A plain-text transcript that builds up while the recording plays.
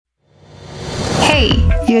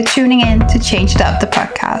You're tuning in to Change It Up, the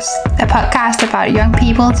podcast, a podcast about young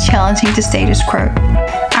people challenging the status quo.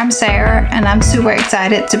 I'm Sarah, and I'm super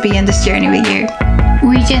excited to be on this journey with you.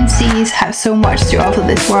 We Gen Zs have so much to offer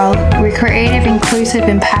this world. We're creative, inclusive,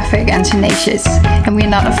 empathic, and tenacious, and we're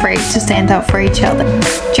not afraid to stand up for each other.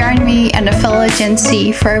 Join me and a fellow Gen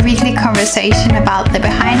Z for a weekly conversation about the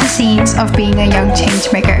behind the scenes of being a young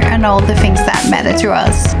change maker and all the things that matter to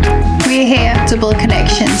us. We're here to build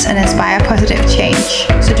connections and inspire positive change.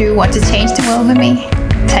 So do you want to change the world with me?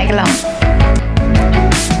 Tag along.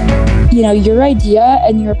 You know, your idea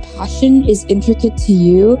and your passion is intricate to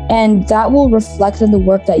you, and that will reflect on the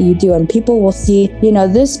work that you do. And people will see, you know,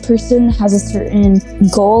 this person has a certain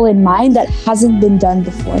goal in mind that hasn't been done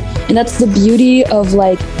before. And that's the beauty of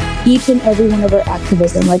like each and every one of our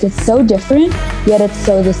activism. Like, it's so different, yet it's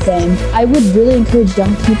so the same. I would really encourage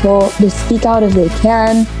young people to speak out if they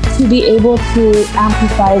can, to be able to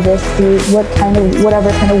amplify this through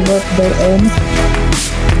whatever kind of work they're in.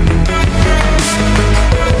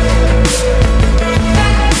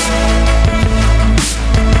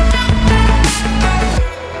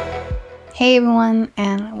 Hey everyone,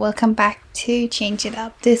 and welcome back to Change It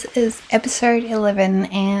Up. This is episode 11,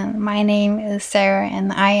 and my name is Sarah,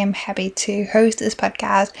 and I am happy to host this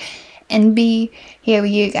podcast and be here with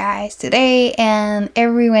you guys today and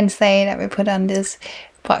every Wednesday that we put on this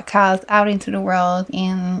podcast out into the world.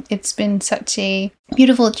 And it's been such a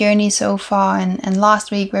beautiful journey so far, and last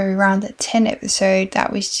week where we rounded 10 episode,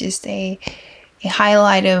 that was just a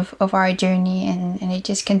highlight of our journey, and it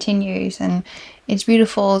just continues, and it's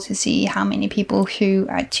beautiful to see how many people who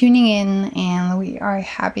are tuning in, and we are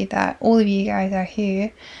happy that all of you guys are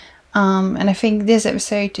here. And I think this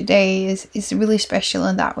episode today is really special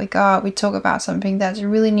in that we talk about something that's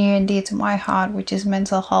really near and dear to my heart, which is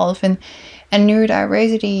mental health and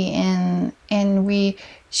neurodiversity, and we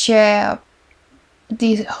share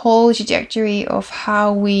the whole trajectory of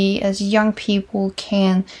how we as young people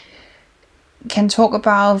can talk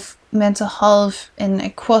about mental health and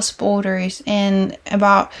across borders, and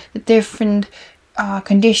about the different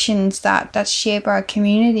conditions that shape our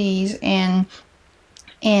communities and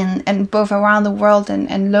both around the world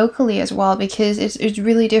and locally as well, because it's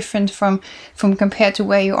really different from compared to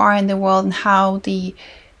where you are in the world, and how the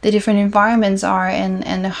different environments are,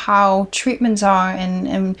 and how treatments are,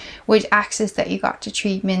 and which access that you got to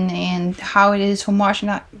treatment, and how it is for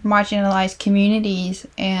marginalized communities,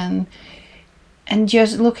 and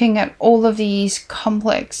just looking at all of these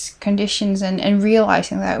complex conditions and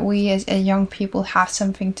realizing that we as young people have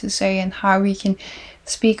something to say, and how we can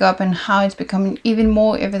speak up, and how it's becoming even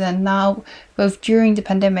more evident now, both during the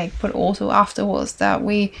pandemic but also afterwards, that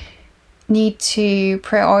we need to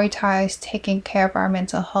prioritize taking care of our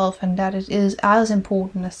mental health, and that it is as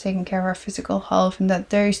important as taking care of our physical health, and that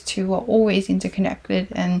those two are always interconnected.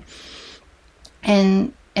 And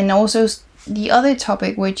also the other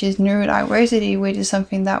topic, which is neurodiversity, which is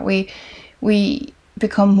something that we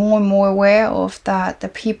become more and more aware of, that the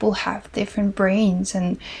people have different brains,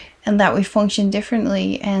 and that we function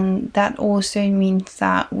differently, and that also means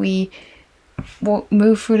that we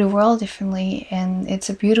move through the world differently. And it's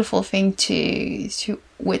a beautiful thing to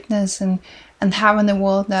witness and have in the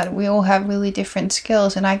world, that we all have really different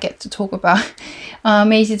skills. And I get to talk about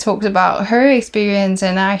Macy talks about her experience,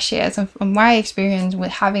 and I share some of my experience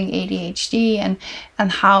with having ADHD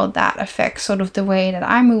and how that affects sort of the way that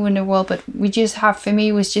I move in the world. But for me,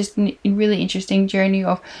 it was just a really interesting journey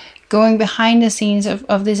of going behind the scenes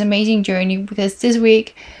of this amazing journey, because this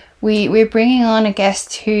week we're bringing on a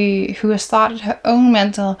guest who has started her own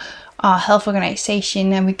mental health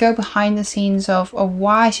organization, and we go behind the scenes of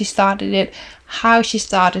why she started it, how she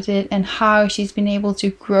started it, and how she's been able to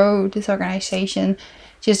grow this organization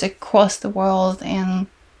just across the world. And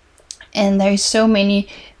there's so many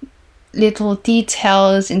little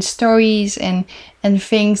details and stories and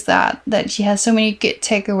things that she has so many good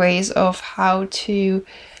takeaways of how to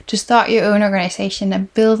start your own organization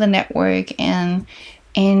and build a network and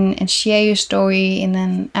share your in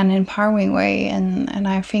an empowering way. And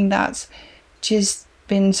I think that's just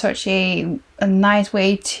been such a nice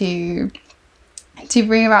way to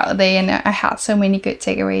bring about the day, and I had so many good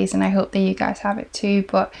takeaways, and I hope that you guys have it too.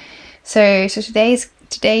 But so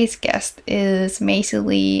today's guest is Macy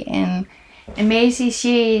Lee, and Macy,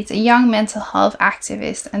 she's a young mental health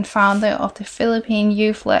activist and founder of the Philippine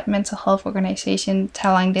youth-led mental health organization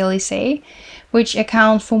Talang Daily Say, which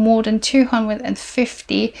accounts for more than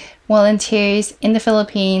 250 volunteers in the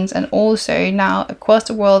Philippines and also now across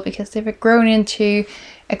the world, because they've grown into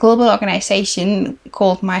a global organization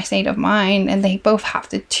called My State of Mind, and they both have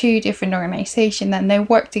the two different organizations, and they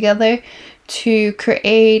work together to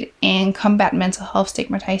create and combat mental health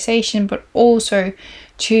stigmatization, but also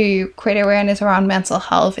to create awareness around mental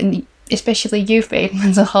health, and especially youth-based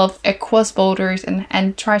mental health across borders,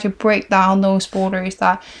 and try to break down those borders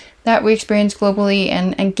that we experience globally,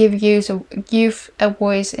 and give youth a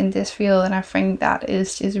voice in this field. And I think that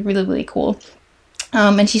is just really, really cool.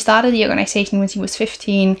 And she started the organization when she was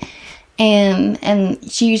 15,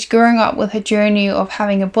 and she's growing up with her journey of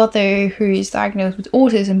having a brother who is diagnosed with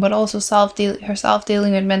autism, but also herself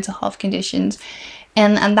dealing with mental health conditions.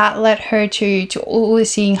 And that led her to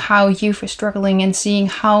always seeing how youth are struggling, and seeing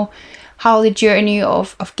how the journey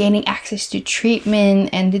of gaining access to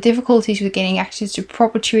treatment, and the difficulties with getting access to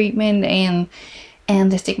proper treatment,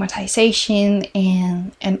 and the stigmatization,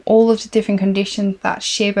 and all of the different conditions that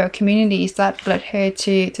shape our communities, that led her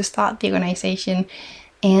to start the organization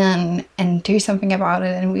and do something about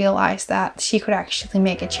it, and realize that she could actually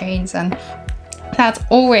make a change. And that's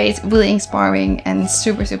always really inspiring and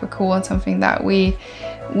super, super cool, and something that we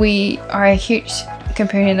are a huge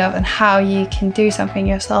component of, and how you can do something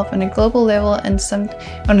yourself on a global level and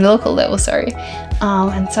on a local level,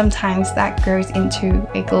 and sometimes that grows into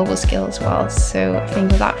a global scale as well. So I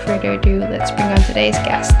think without further ado, let's bring on today's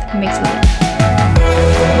guest, Macy Lee.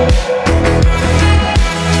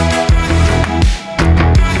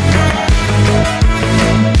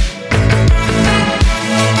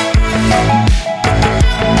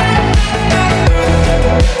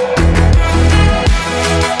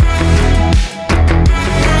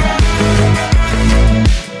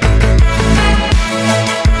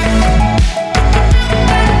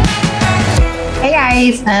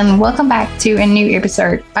 And welcome back to a new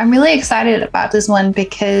episode. I'm really excited about this one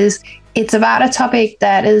because it's about a topic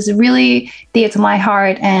that is really dear to my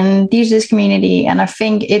heart and dear to this community. And I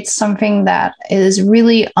think it's something that is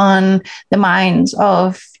really on the minds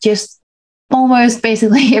of just almost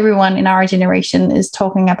basically everyone in our generation is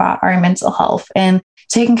talking about our mental health and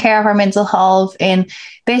taking care of our mental health, and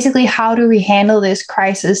basically how do we handle this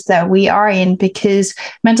crisis that we are in, because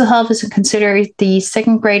mental health is considered the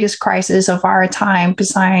second greatest crisis of our time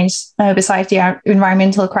besides the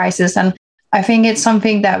environmental crisis. And I think it's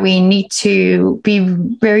something that we need to be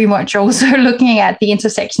very much also looking at the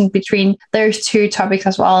intersection between those two topics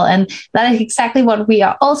as well. And that is exactly what we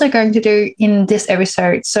are also going to do in this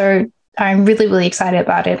episode. So I'm really, really excited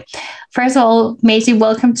about it. First of all, Macy,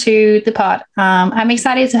 welcome to the pod. I'm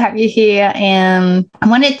excited to have you here. And I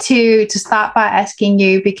wanted to start by asking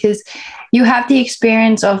you, because you have the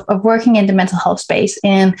experience of working in the mental health space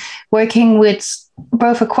and working with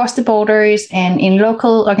both across the borders and in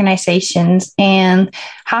local organizations. And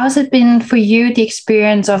how has it been for you, the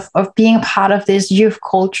experience of being a part of this youth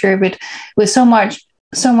culture with so much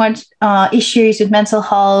issues with mental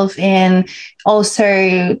health, and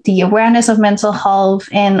also the awareness of mental health,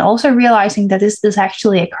 and also realizing that this is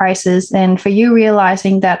actually a crisis, and for you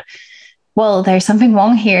realizing that, well, there's something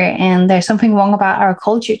wrong here, and there's something wrong about our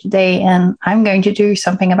culture today, and I'm going to do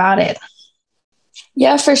something about it.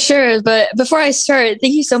 Yeah, for sure. But before I start,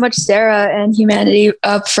 thank you so much, Sarah and Humanity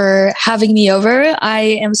Up, for having me over. I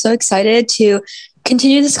am so excited to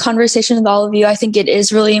continue this conversation with all of you. I think it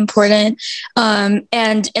is really important.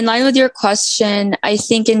 And in line with your question, I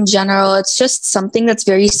think in general, it's just something that's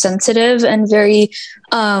very sensitive and very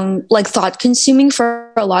thought consuming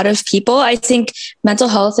for a lot of people. I think mental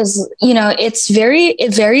health is,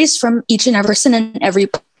 it varies from each and every person in every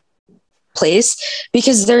place,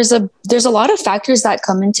 because there's a lot of factors that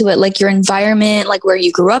come into it, like your environment, like where you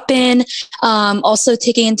grew up in, also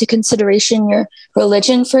taking into consideration your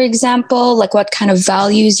religion, for example, like what kind of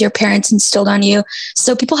values your parents instilled on you.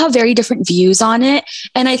 So people have very different views on it.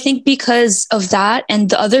 And I think because of that, and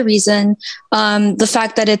the other reason, the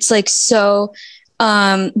fact that it's like so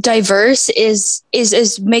diverse is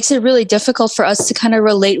makes it really difficult for us to kind of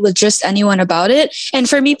relate with just anyone about it. And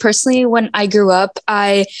for me personally, when I grew up,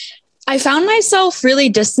 I found myself really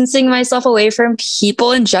distancing myself away from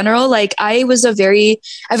people in general. Like I was very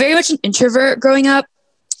much an introvert growing up.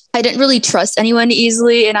 I didn't really trust anyone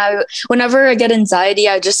easily. And whenever I get anxiety,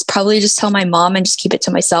 I probably just tell my mom and just keep it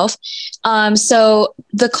to myself. So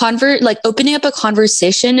opening up a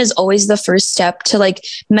conversation is always the first step to like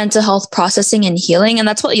mental health processing and healing. And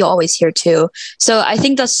that's what you always hear too. So I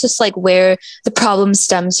think that's just like where the problem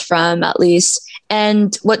stems from, at least.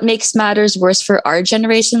 And what makes matters worse for our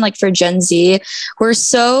generation, like for Gen Z,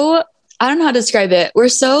 I don't know how to describe it. We're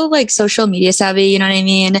so like social media savvy, you know what I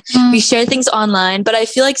mean? We share things online, but I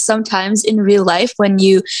feel like sometimes in real life, when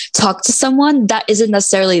you talk to someone, that isn't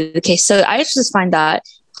necessarily the case. So I just find that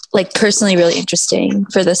like personally really interesting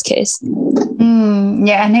for this case.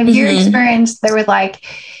 Yeah. And have you experienced there were like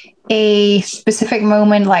a specific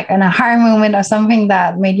moment, like an aha moment or something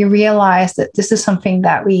that made you realize that this is something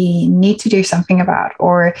that we need to do something about,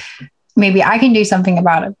 or maybe I can do something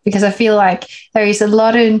about it? Because I feel like there is a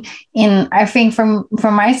lot in I think from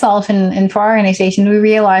myself and for our organization, we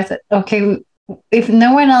realize that, okay, if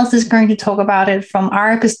no one else is going to talk about it from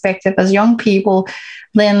our perspective as young people,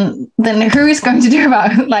 then who is going to do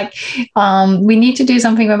about it? Like, we need to do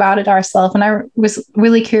something about it ourselves. And I was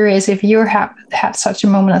really curious if you have had such a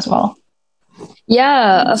moment as well.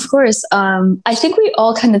 Yeah, of course. I think we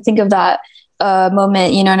all kind of think of that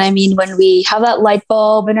moment, you know what I mean? When we have that light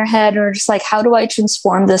bulb in our head, or just like, how do I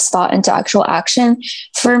transform this thought into actual action?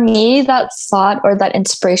 For me, that thought or that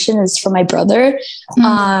inspiration is from my brother.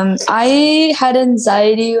 I had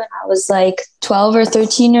anxiety when I was like 12 or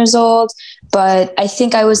 13 years old, but I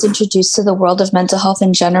think I was introduced to the world of mental health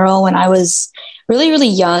in general when I was really, really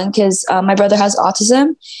young, because my brother has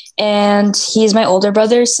autism and he's my older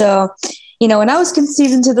brother. So you know, when I was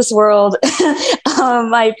conceived into this world,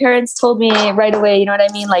 my parents told me right away, you know what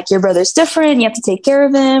I mean? Like, your brother's different. You have to take care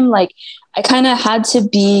of him. Like, I kind of had to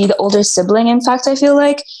be the older sibling. In fact, I feel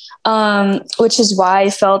like, which is why I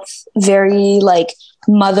felt very like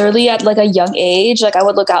motherly at like a young age. Like, I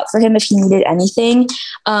would look out for him if he needed anything.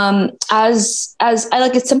 As I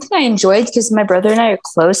like, it's something I enjoyed because my brother and I are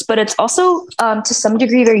close, but it's also to some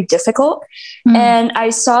degree very difficult. And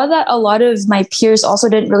I saw that a lot of my peers also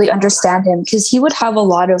didn't really understand him, because he would have a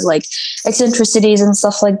lot of like eccentricities and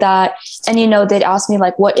stuff like that. And, you know, they'd ask me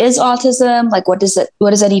like, what is autism? Like, what does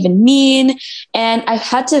that even mean? And I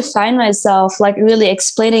had to find myself like really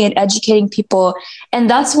explaining and educating people. And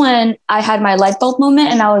that's when I had my light bulb moment.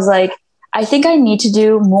 And I was like, I think I need to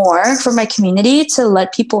do more for my community to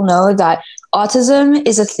let people know that autism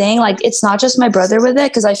is a thing. Like, it's not just my brother with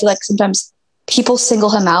it, because I feel like sometimes people single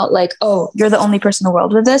him out, like, oh, you're the only person in the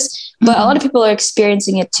world with this. But a lot of people are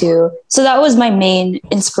experiencing it too. So that was my main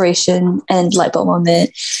inspiration and light bulb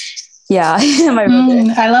moment. Yeah.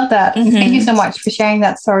 I love that. Thank you so much for sharing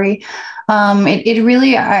that story. It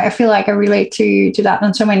really, I feel like I relate to that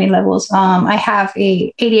on so many levels. I have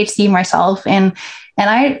a ADHD myself, and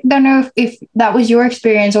I don't know if that was your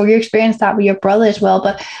experience or you experienced that with your brother as well,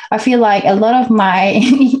 but I feel like a lot of my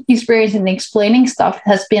experience in explaining stuff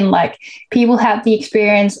has been like, people have the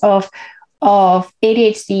experience of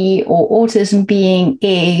ADHD or autism being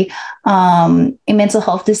a mental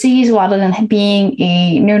health disease rather than being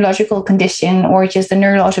a neurological condition or just a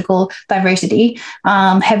neurological diversity.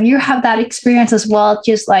 Have you had that experience as well?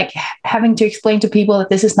 Just like having to explain to people that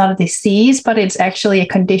this is not a disease, but it's actually a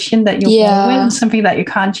condition that you're born with, something that you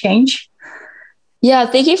can't change? Yeah,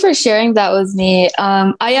 thank you for sharing that with me.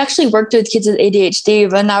 I actually worked with kids with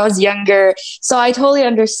ADHD when I was younger, so I totally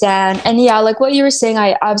understand. And yeah, like what you were saying,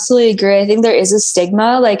 I absolutely agree. I think there is a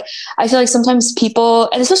stigma. Like, I feel like sometimes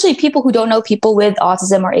people, and especially people who don't know people with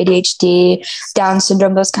autism or ADHD, Down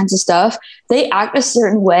syndrome, those kinds of stuff, they act a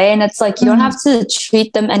certain way. And it's like, you don't have to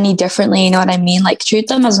treat them any differently. You know what I mean? Like, treat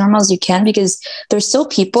them as normal as you can, because they're still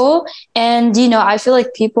people. And, you know, I feel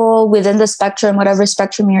like people within the spectrum, whatever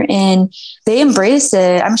spectrum you're in, they embrace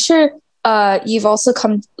it. I'm sure you've also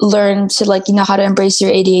learn to, like, you know, how to embrace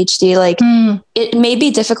your ADHD. Like, it may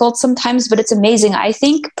be difficult sometimes, but it's amazing. I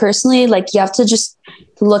think personally, like, you have to just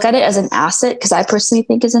look at it as an asset, because I personally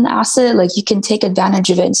think it's an asset. Like, you can take advantage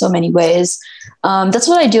of it in so many ways. That's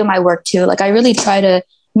what I do in my work too. Like, I really try to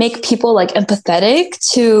make people like empathetic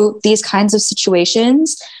to these kinds of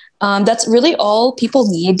situations. That's really all people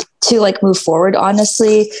need to like move forward.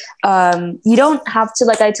 Honestly, you don't have to,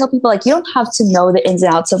 like, I tell people, like, you don't have to know the ins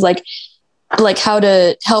and outs of like how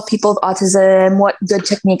to help people with autism, what good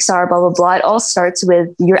techniques are, blah, blah, blah. It all starts with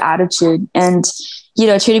your attitude and, you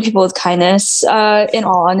know, treating people with kindness, in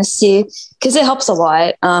all honesty, because it helps a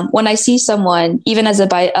lot. When I see someone, even as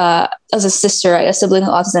a sister, a sibling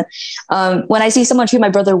with autism, when I see someone treat my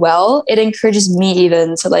brother well, it encourages me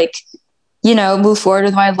even to, like, you know, move forward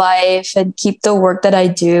with my life and keep the work that I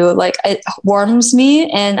do. Like, it warms me.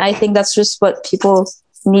 And I think that's just what people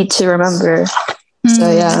need to remember.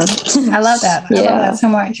 So, yeah. I love that. I love that so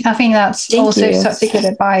much. I think that's such a good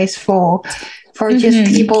advice for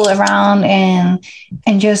just people around and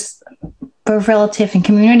just both relative and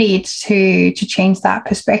community to change that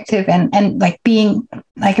perspective and like being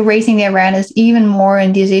like raising the awareness even more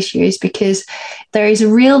in these issues, because there is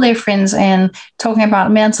a real difference in talking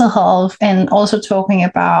about mental health and also talking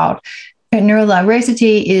about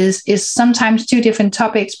neurodiversity is sometimes two different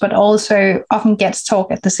topics, but also often gets talked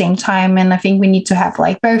at the same time. And I think we need to have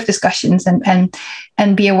like both discussions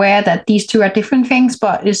and be aware that these two are different things,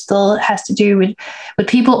 but it still has to do with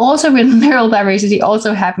people also with neurodiversity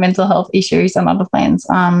also have mental health issues on other plans.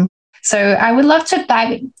 So I would love to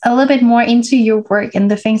dive a little bit more into your work and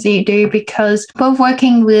the things that you do, because both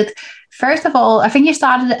working with, first of all, I think you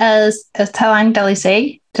started as talent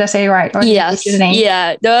Delice. Did I say it right? Or Yes. your name?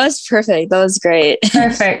 Yeah. That was perfect. That was great.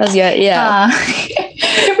 Perfect. That was good. Yeah.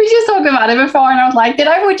 We just talked about it before, and I was like, did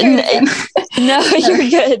I put you again? No, you're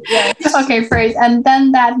good. Yeah. Okay, first. And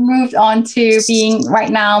then that moved on to being right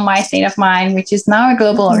now My State of Mind, which is now a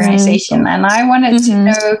global organization. And I wanted to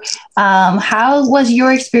know, how was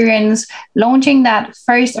your experience launching that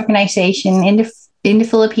first organization in the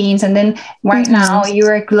Philippines, and then right now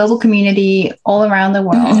you're a global community all around the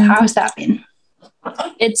world. How has that been?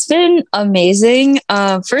 It's been amazing.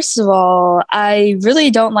 First of all, I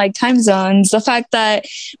really don't like time zones. The fact that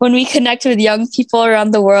when we connect with young people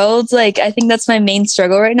around the world, like, I think that's my main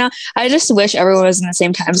struggle right now. I just wish everyone was in the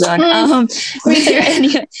same time zone.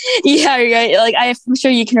 Yeah, right. Like, I'm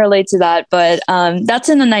sure you can relate to that, but that's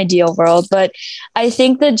in an ideal world. But I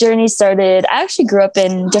think the journey started, I actually grew up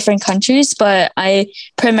in different countries, but I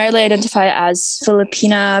primarily identify as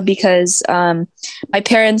Filipina because my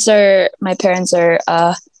parents are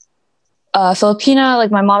Filipina.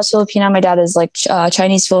 Like, my mom's Filipina, my dad is like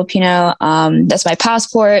Chinese Filipino. That's my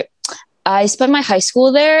passport. I spent my high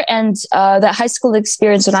school there, and that high school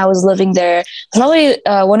experience when I was living there, probably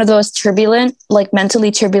one of those turbulent, like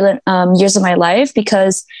mentally turbulent years of my life,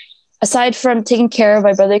 because aside from taking care of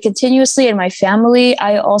my brother continuously and my family,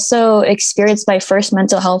 I also experienced my first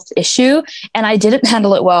mental health issue, and I didn't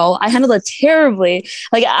handle it well. I handled it terribly,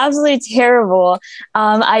 like absolutely terrible.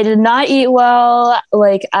 I did not eat well.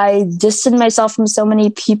 Like, I distanced myself from so many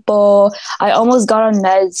people. I almost got on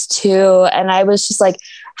meds too. And I was just like,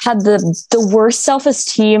 had the worst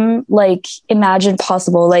self-esteem, like, imagine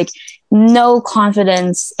possible. Like, no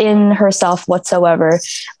confidence in herself whatsoever.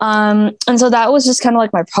 And so that was just kind of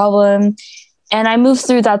like my problem. And I moved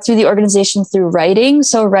through that through the organization through writing.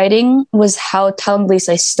 So writing was how Talent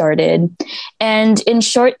Lisa started. And in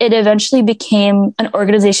short, it eventually became an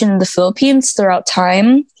organization in the Philippines throughout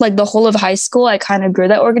time. Like, the whole of high school, I kind of grew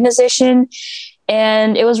that organization.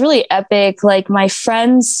 And it was really epic. Like, my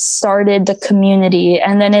friends started the community,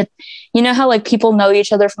 and then you know how like people know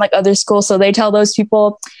each other from like other schools. So they tell those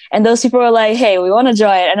people, and those people are like, hey, we want to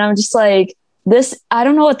join. And I'm just like, I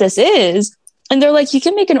don't know what this is. And they're like, you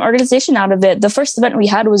can make an organization out of it. The first event we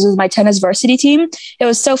had was with my tennis varsity team. It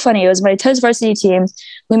was so funny. It was my tennis varsity team.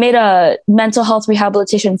 We made a mental health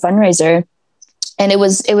rehabilitation fundraiser, and it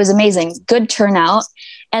was amazing. Good turnout.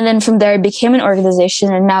 And then from there, it became an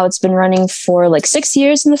organization, and now it's been running for like 6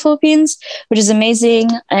 years in the Philippines, which is amazing.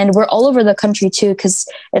 And we're all over the country too, because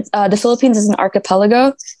the Philippines is an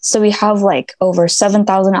archipelago. So we have like over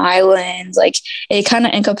 7,000 islands. Like, it kind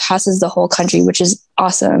of encompasses the whole country, which is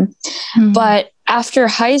awesome. But after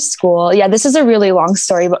high school, yeah, this is a really long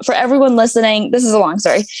story, but for everyone listening, this is a long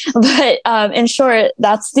story. But in short,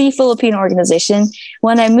 that's the Philippine organization.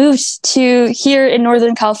 When I moved to here in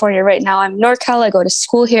Northern California, right now I'm NorCal, I go to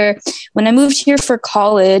school here. When I moved here for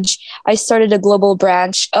college, I started a global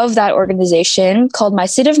branch of that organization called My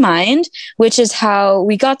State of Mind, which is how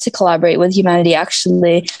we got to collaborate with humanity,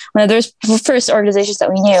 actually. One of those first organizations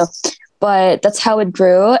that we knew. But that's how it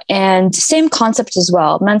grew. And same concept as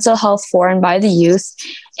well, mental health for and by the youth.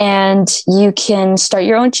 And you can start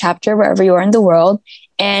your own chapter wherever you are in the world.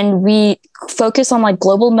 And we focus on like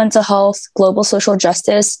global mental health, global social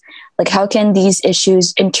justice. Like, how can these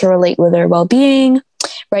issues interrelate with our well-being?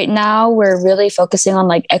 Right now, we're really focusing on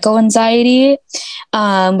like eco-anxiety,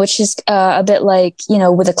 which is a bit like, you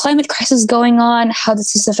know, with the climate crisis going on, how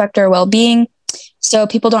does this affect our well-being? So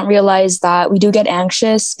people don't realize that we do get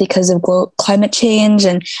anxious because of climate change.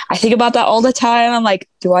 And I think about that all the time. I'm like,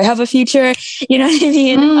 do I have a future? You know what I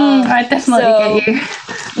mean? I definitely get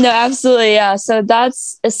you. No, absolutely. Yeah. So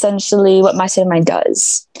that's essentially what My State of Mind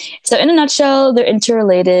does. So in a nutshell, they're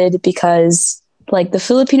interrelated because like the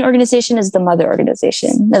Philippine organization is the mother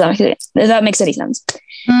organization. If that makes any sense.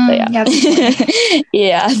 Yeah.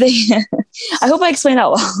 Yeah. I hope I explained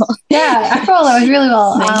that well. Yeah, I feel that was really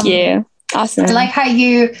well. Thank you. Awesome. I like how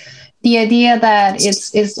the idea that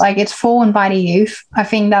it's like it's for and by the youth. I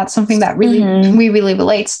think that's something that we really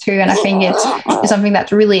relates to, and I think it's something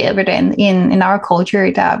that's really evident in our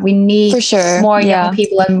culture that we need for sure more young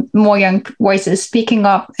people and more young voices speaking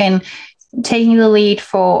up and taking the lead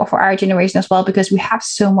for our generation as well, because we have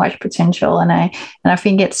so much potential, and I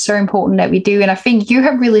think it's so important that we do. And I think you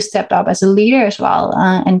have really stepped up as a leader as well,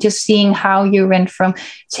 and just seeing how you went from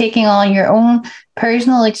taking on your own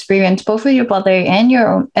personal experience, both with your brother and your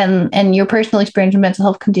own and your personal experience with mental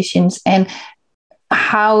health conditions, and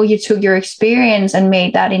how you took your experience and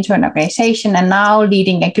made that into an organization, and now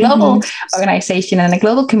leading a global organization and a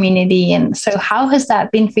global community. And so how has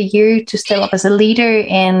that been for you to step up as a leader?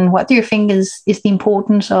 And what do you think is the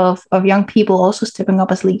importance of young people also stepping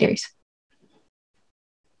up as leaders?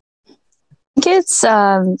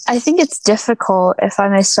 I think it's difficult, if I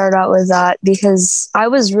may start out with that, because I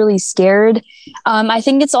was really scared. I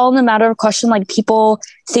think it's all in a matter of question, like people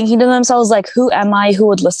thinking to themselves, like, who am I? Who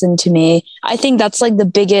would listen to me? I think that's like the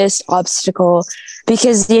biggest obstacle,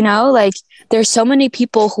 because, you know, like there's so many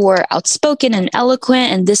people who are outspoken and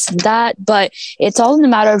eloquent and this and that, but it's all in a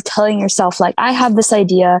matter of telling yourself, like, I have this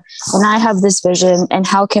idea and I have this vision, and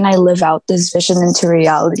how can I live out this vision into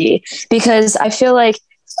reality? Because I feel like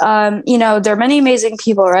you know, there are many amazing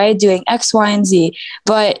people, right, doing X, Y, and Z,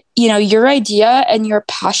 but, you know, your idea and your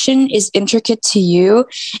passion is intricate to you,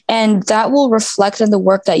 and that will reflect on the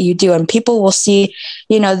work that you do. And people will see,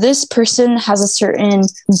 you know, this person has a certain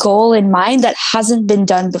goal in mind that hasn't been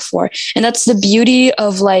done before. And that's the beauty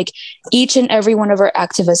of like each and every one of our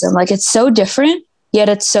activism. Like, it's so different, yet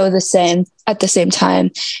it's so the same at the same time,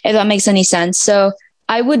 if that makes any sense. So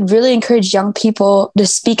I would really encourage young people to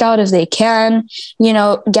speak out if they can, you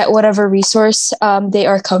know, get whatever resource they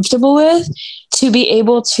are comfortable with, to be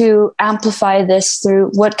able to amplify this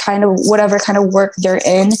through whatever kind of work they're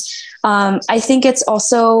in. I think it's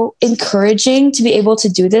also encouraging to be able to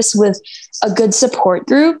do this with a good support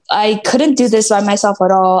group. I couldn't do this by myself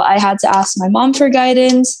at all. I had to ask my mom for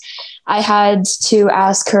guidance. I had to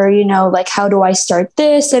ask her, you know, like, how do I start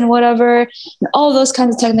this and whatever, and all those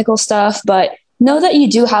kinds of technical stuff. But know that you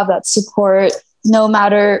do have that support no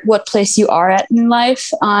matter what place you are at in life.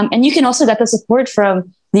 And you can also get the support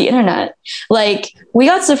from the internet. Like, we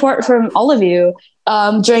got support from all of you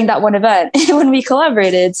during that one event when we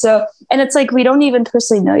collaborated. So, and it's like, we don't even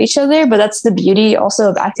personally know each other, but that's the beauty also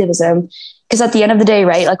of activism. Because at the end of the day,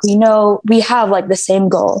 right, like, we know we have like the same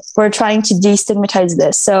goal. We're trying to destigmatize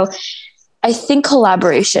this. So I think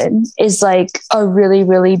collaboration is like a really,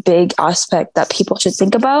 really big aspect that people should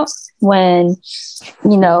think about when,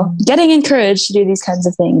 you know, getting encouraged to do these kinds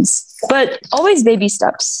of things. But always baby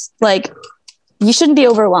steps. Like, you shouldn't be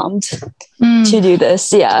overwhelmed to do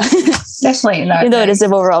this. Yeah. Definitely not. Even though it is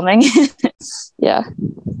overwhelming. Yeah.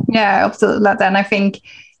 Yeah, absolutely love that. And I think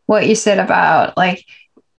what you said about like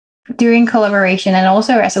doing collaboration, and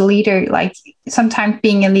also as a leader, like sometimes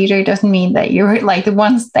being a leader doesn't mean that you're like the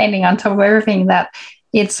one standing on top of everything. That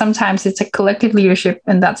sometimes it's a collective leadership,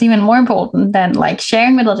 and that's even more important than like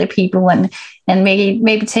sharing with other people and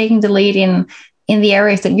maybe taking the lead in the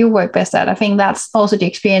areas that you work best at. I think that's also the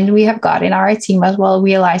experience we have got in our team as well,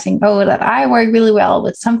 realizing, oh, that I work really well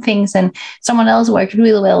with some things and someone else works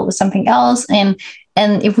really well with something else. And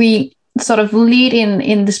if we sort of lead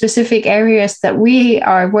in the specific areas that we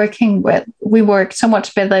are working with, we work so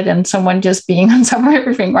much better than someone just being on top of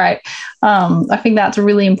everything, right? I think that's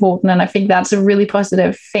really important. And I think that's a really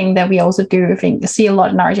positive thing that we also do. I think see a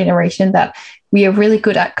lot in our generation that we are really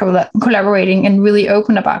good at collaborating and really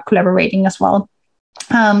open about collaborating as well.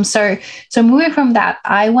 So moving from that,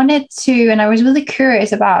 I wanted to, and I was really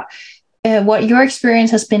curious about what your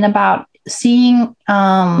experience has been about seeing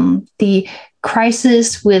the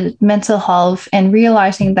crisis with mental health and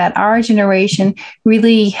realizing that our generation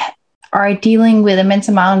really are dealing with immense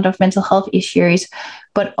amount of mental health issues,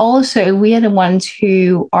 but also we are the ones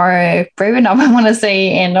who are brave enough, I want to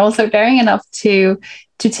say, and also daring enough to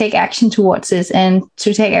take action towards this and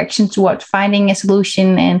to take action towards finding a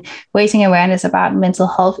solution and raising awareness about mental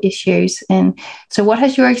health issues. And so what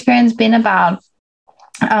has your experience been about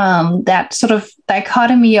that sort of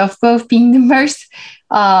dichotomy of both being the most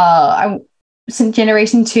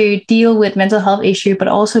generation to deal with mental health issue, but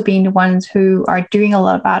also being the ones who are doing a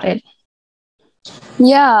lot about it?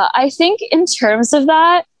 Yeah, I think in terms of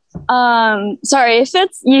that, sorry if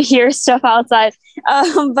you hear stuff outside,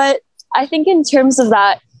 but I think in terms of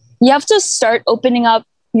that, you have to start opening up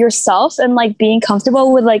yourself and like being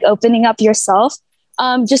comfortable with like opening up yourself.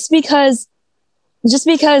 Just because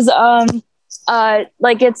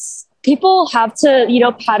like it's, people have to, you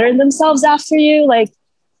know, pattern themselves after you. Like,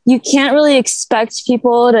 you can't really expect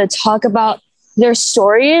people to talk about their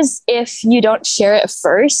stories if you don't share it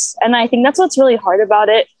first. And I think that's what's really hard about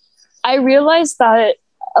it. I realized that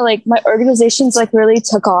like my organizations like really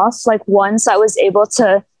took off like once I was able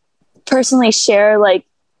to personally share like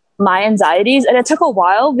my anxieties. And it took a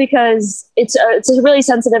while because it's a really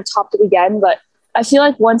sensitive topic again, but I feel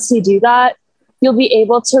like once you do that, you'll be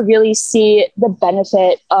able to really see the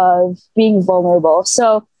benefit of being vulnerable.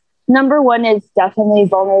 So number one is definitely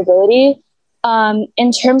vulnerability.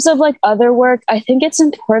 In terms of like other work, I think it's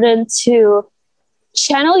important to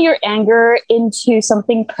channel your anger into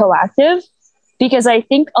something proactive. Because I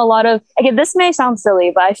think a lot of, again, this may sound silly,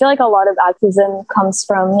 but I feel like a lot of activism comes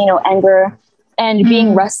from, anger and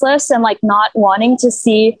being restless and like not wanting to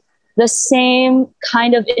see the same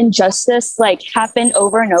kind of injustice like happen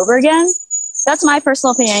over and over again. That's my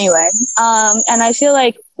personal opinion anyway. And I feel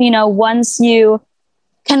like, once you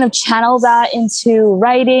kind of channel that into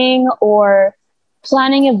writing or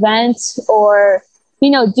planning events or,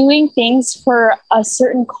 doing things for a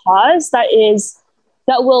certain cause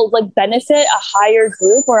that will like benefit a higher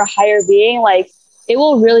group or a higher being, like it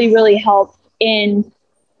will really, really help in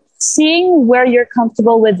seeing where you're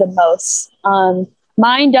comfortable with the most.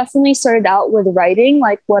 Mine definitely started out with writing,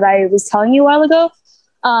 like what I was telling you a while ago.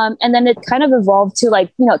 And then it kind of evolved to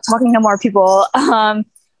like, talking to more people.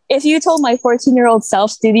 If you told my 14-year-old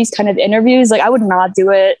self to do these kind of interviews, like I would not do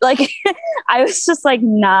it. Like I was just like,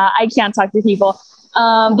 nah, I can't talk to people.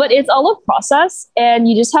 But it's all a process and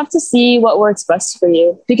you just have to see what works best for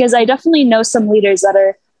you. Because I definitely know some leaders that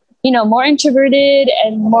are, more introverted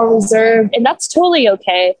and more reserved, and that's totally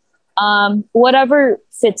okay. Whatever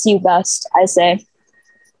fits you best, I say.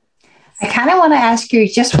 I kind of want to ask you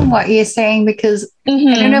just from what you're saying, because I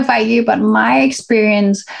don't know about you, but my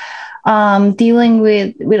experience dealing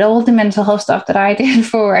with all the mental health stuff that I did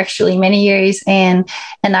for actually many years, and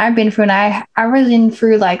I've been through, and I was in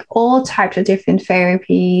through like all types of different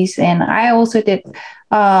therapies, and I also did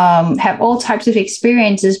have all types of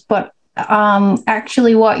experiences. But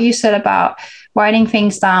actually, what you said about writing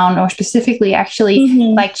things down, or specifically actually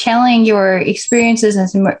like channeling your experiences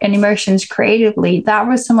and emotions creatively, that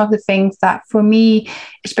was some of the things that for me,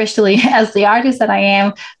 especially as the artist that I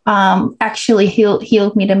am, actually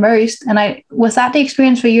healed me the most. And was that the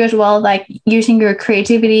experience for you as well, like using your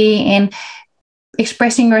creativity and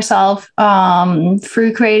expressing yourself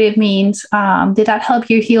through creative means? Did that help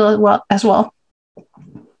you heal as well?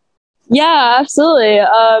 Yeah, absolutely.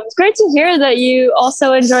 It's great to hear that you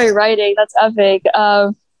also enjoy writing. That's epic.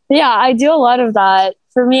 Yeah, I do a lot of that.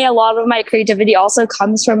 For me, a lot of my creativity also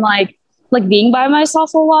comes from like being by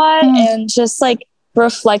myself a lot and just like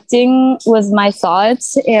reflecting with my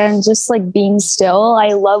thoughts and just like being still. I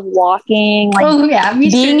love walking. Like, oh yeah,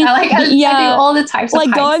 me too. I do all the types of like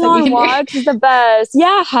hikes going on walks is the best.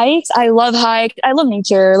 Yeah, hikes. I love hikes. I love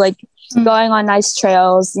nature. Like going on nice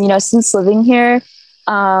trails. Since living here,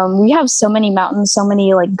 we have so many mountains, so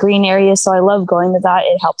many like green areas. So I love going to that.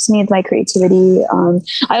 It helps me with my creativity.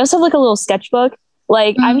 I also have like a little sketchbook.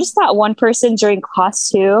 Like I'm just that one person during class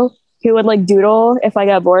too who would like doodle if I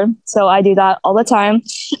got bored. So I do that all the time.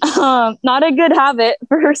 Not a good habit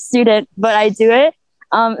for a student, but I do it.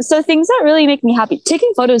 So things that really make me happy.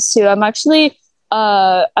 Taking photos too. I'm actually,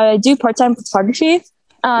 I do part-time photography.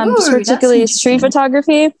 Just particularly street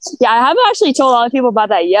photography. Yeah, I haven't actually told a lot of people about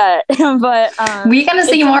that yet, but we're gonna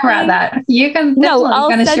see more about that. You can definitely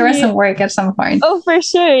gonna share us some work at some point. Oh, for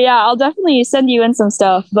sure. Yeah, I'll definitely send you in some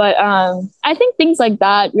stuff. But I think things like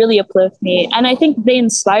that really uplift me, and I think they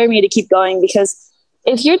inspire me to keep going, because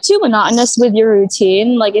if you're too monotonous with your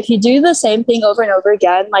routine, like if you do the same thing over and over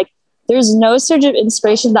again, like there's no surge of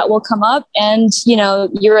inspiration that will come up, and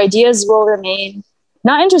your ideas will remain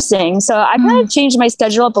not interesting. So I kind of changed my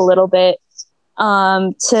schedule up a little bit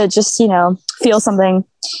to just, feel something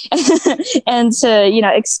and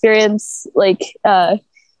to, experience like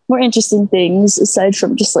more interesting things aside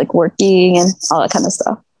from just like working and all that kind of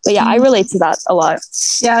stuff. But yeah, I relate to that a lot.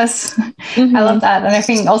 Yes, I love that. And I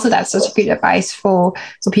think also that's such good advice for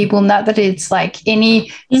people, not that it's like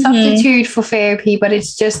any substitute for therapy, but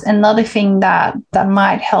it's just another thing that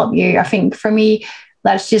might help you. I think for me,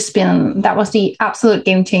 that was the absolute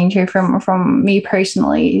game changer from me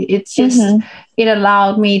personally. It's just, it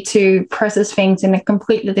allowed me to process things in a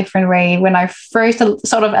completely different way. When I first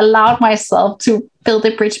sort of allowed myself to build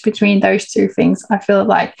a bridge between those two things, I feel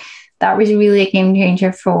like that was really a game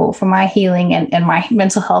changer for my healing and my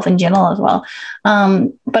mental health in general as well.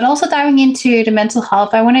 But also diving into the mental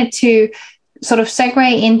health, I wanted to sort of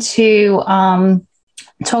segue into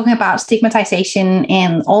talking about stigmatization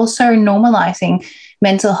and also normalizing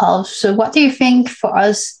mental health. So what do you think for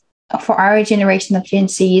us, for our generation of Gen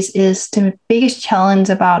Zs, is the biggest challenge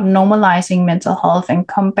about normalizing mental health and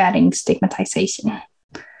combating stigmatization?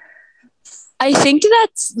 I think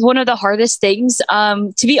that's one of the hardest things.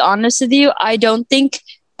 To be honest with you, I don't think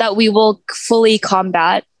that we will fully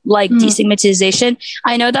combat like destigmatization.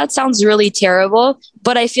 I know that sounds really terrible,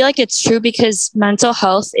 but I feel like it's true, because mental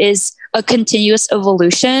health is a continuous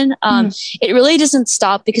evolution. It really doesn't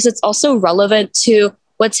stop, because it's also relevant to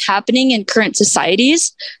what's happening in current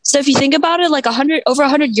societies. So if you think about it, like over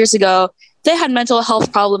 100 years ago, they had mental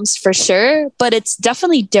health problems for sure, but it's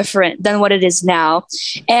definitely different than what it is now.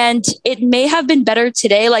 And it may have been better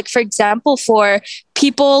today. Like, for example, for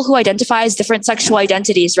people who identify as different sexual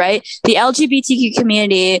identities, right? The LGBTQ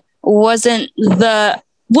community wasn't the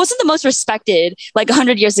most respected like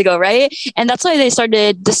 100 years ago, right? And that's why they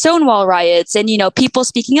started the Stonewall riots and, people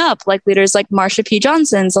speaking up, like leaders like Marsha P.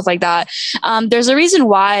 Johnson, stuff like that. There's a reason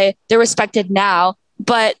why they're respected now,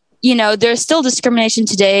 but there's still discrimination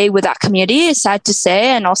today with that community, it's sad to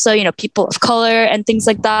say. And also, people of color and things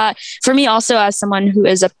like that. For me, also, as someone who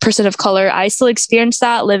is a person of color, I still experience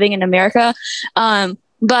that living in America.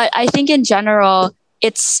 But I think in general,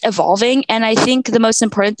 it's evolving. And I think the most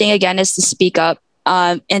important thing, again, is to speak up.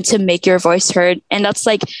 And to make your voice heard. And that's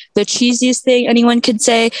like the cheesiest thing anyone could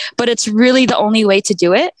say, but it's really the only way to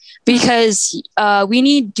do it, because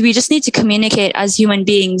we just need to communicate as human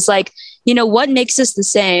beings. Like, what makes us the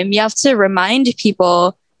same? You have to remind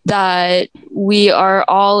people that we are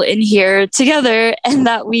all in here together and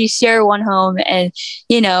that we share one home, and,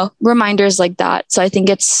 reminders like that. So I think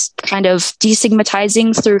it's kind of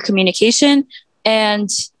destigmatizing through communication and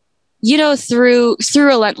through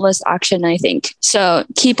relentless action, I think. So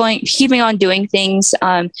keeping on doing things,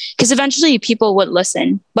 because eventually people would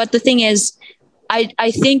listen. But the thing is,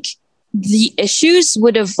 I think the issues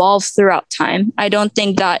would evolve throughout time. I don't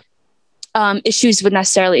think that issues would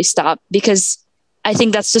necessarily stop, because I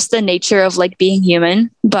think that's just the nature of like being human.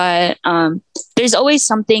 But there's always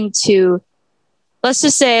something to, let's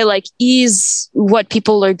just say, like, ease what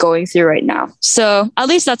people are going through right now. So at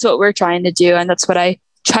least that's what we're trying to do. And that's what I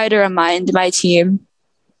try to remind my team.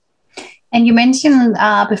 And you mentioned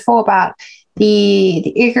before about the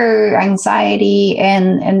ego, anxiety,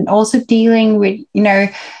 and also dealing with,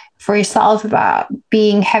 for yourself about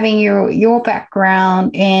having your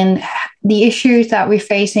background and the issues that we're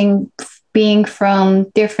facing, being from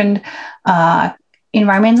different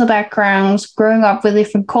environmental backgrounds, growing up with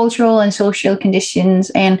different cultural and social conditions,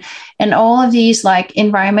 and all of these like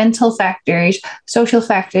environmental factors, social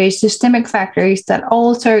factors, systemic factors that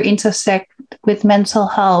also intersect with mental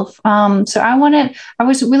health. So I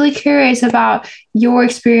was really curious about your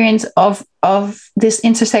experience of this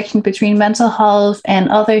intersection between mental health and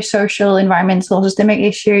other social, environmental, systemic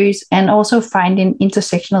issues, and also finding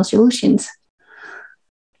intersectional solutions.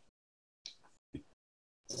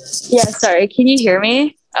 Yeah, sorry. Can you hear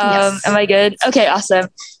me? Yes. Am I good? Okay, awesome.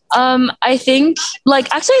 I think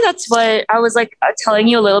actually that's what I was telling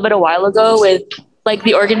you a little bit a while ago with like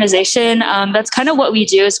the organization. That's kind of what we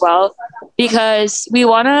do as well, because we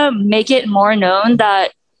want to make it more known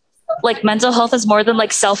that like mental health is more than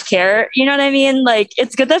like self-care. You know what I mean? Like,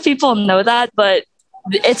 it's good that people know that, but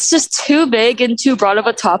it's just too big and too broad of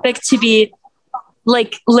a topic to be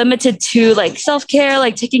like limited to like self-care,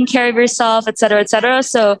 like taking care of yourself, et cetera, et cetera.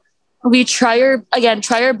 So we try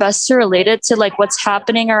our best to relate it to like what's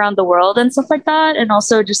happening around the world and stuff like that. And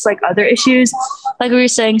also just like other issues, like we were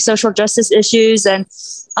saying, social justice issues and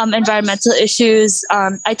environmental issues.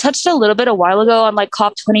 I touched a little bit a while ago on like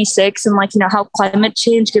COP26 and like, how climate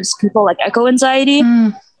change gives people like eco anxiety.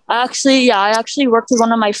 I actually worked with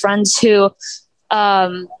one of my friends who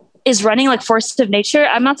is running like Forces of Nature.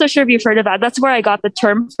 I'm not so sure if you've heard of that. That's where I got the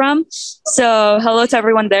term from. So hello to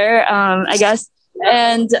everyone there, I guess.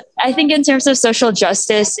 And I think in terms of social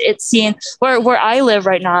justice, it's seen where I live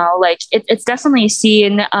right now, like it's definitely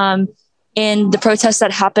seen in the protests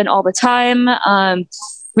that happen all the time.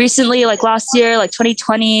 Recently, like last year, like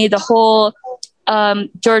 2020, the whole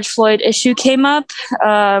George Floyd issue came up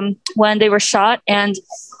when they were shot. And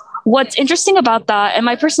what's interesting about that, and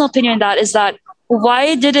my personal opinion on that, is that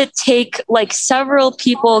why did it take like several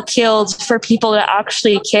people killed for people to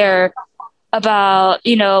actually care about,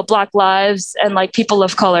 Black lives and like people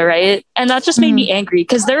of color, right? And that just made me angry,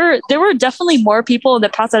 because there were definitely more people in the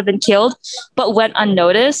past that have been killed but went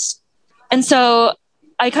unnoticed. And so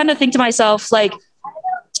I kind of think to myself, like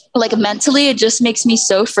mentally, it just makes me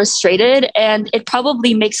so frustrated, and it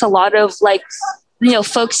probably makes a lot of like,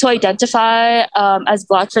 folks who identify as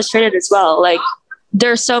Black frustrated as well. Like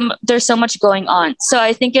there's so much going on. So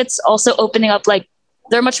I think it's also opening up, like,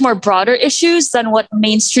 there are much more broader issues than what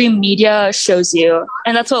mainstream media shows you.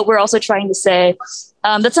 And that's what we're also trying to say.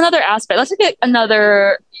 That's another aspect. That's like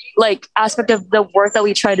another like aspect of the work that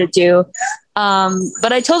we try to do.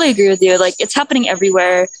 But I totally agree with you. Like, it's happening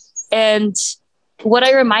everywhere. And what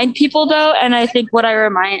I remind people though, and I think what I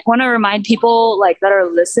want to remind people like that are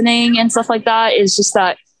listening and stuff like that, is just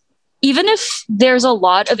that even if there's a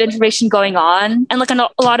lot of information going on and like a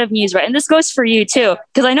lot of news, right? And this goes for you too,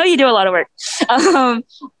 because I know you do a lot of work.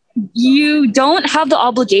 You don't have the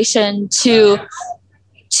obligation to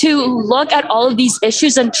to look at all of these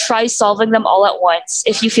issues and try solving them all at once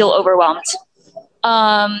if you feel overwhelmed.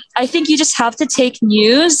 I think you just have to take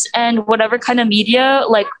news and whatever kind of media,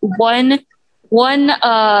 like one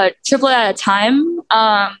triplet at a time.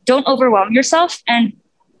 Don't overwhelm yourself, and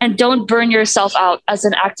don't burn yourself out as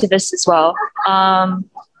an activist as well.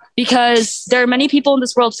 Because there are many people in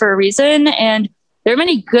this world for a reason, and there are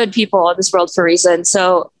many good people in this world for a reason.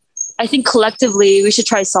 So I think collectively we should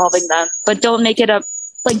try solving them, but don't make it up.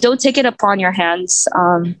 Like, don't take it upon your hands.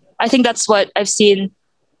 I think that's what I've seen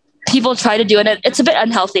people try to do, and it's a bit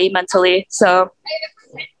unhealthy mentally. So,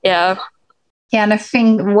 yeah. Yeah, and I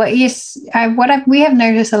think we have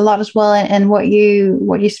noticed a lot as well, and what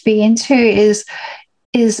you speak into is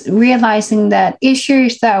realizing that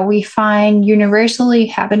issues that we find universally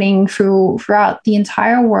happening throughout the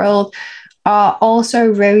entire world are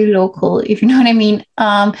also very local, if you know what I mean.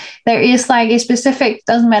 There is like a specific,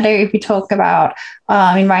 doesn't matter if you talk about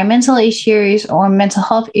environmental issues or mental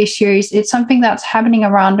health issues, it's something that's happening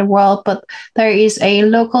around the world, but there is a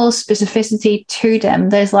local specificity to them.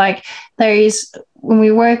 When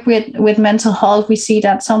we work with mental health, we see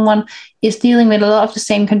that someone is dealing with a lot of the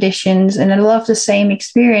same conditions and a lot of the same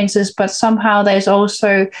experiences, but somehow there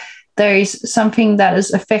is something that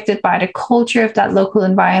is affected by the culture of that local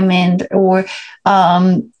environment, or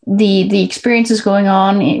the experiences going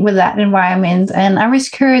on with that environment. And I was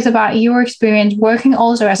curious about your experience working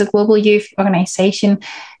also as a global youth organization.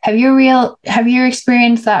 Have you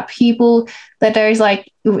experienced that there is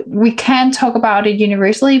like, we can talk about it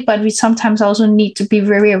universally, but we sometimes also need to be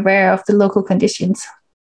very aware of the local conditions?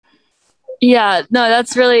 Yeah, no,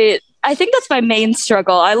 I think that's my main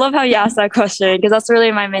struggle. I love how you asked that question, because that's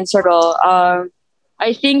really my main struggle.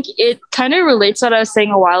 I think it kind of relates to what I was saying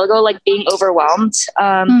a while ago, like being overwhelmed,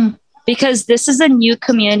 because this is a new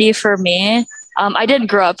community for me. I didn't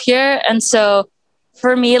grow up here. And so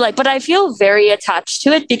for me, but I feel very attached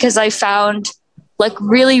to it because I found like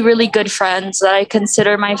really, really good friends that I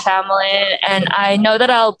consider my family. And I know that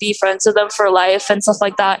I'll be friends with them for life and stuff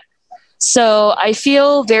like that. So I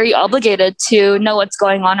feel very obligated to know what's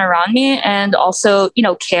going on around me and also,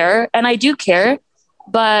 care. And I do care.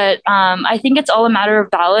 But I think it's all a matter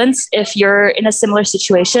of balance. If you're in a similar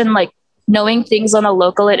situation, like knowing things on a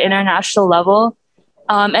local and international level.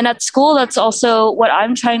 And at school, that's also what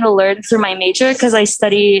I'm trying to learn through my major, because I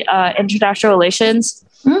study international relations.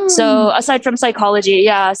 So aside from psychology,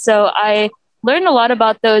 so I learned a lot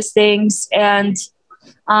about those things. And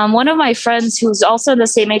one of my friends who's also in the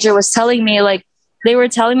same major was telling me, they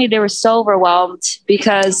were so overwhelmed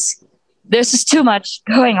because there's just too much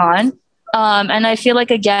going on. And I feel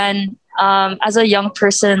like, again, as a young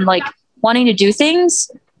person, wanting to do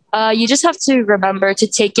things, you just have to remember to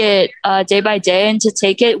take it day by day and to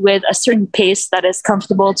take it with a certain pace that is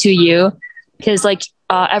comfortable to you, because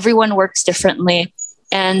everyone works differently.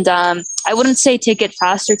 And I wouldn't say take it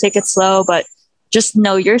fast or take it slow, but just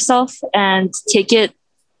know yourself and take it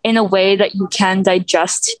in a way that you can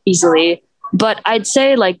digest easily. But I'd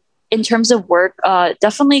say in terms of work,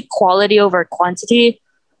 definitely quality over quantity,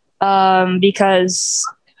 because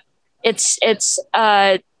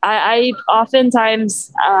I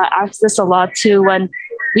oftentimes ask this a lot too when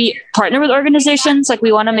we partner with organizations.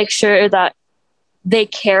 We want to make sure that they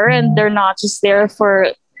care and they're not just there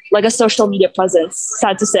for a social media presence,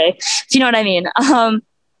 sad to say, if you know what I mean.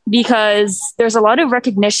 Because there's a lot of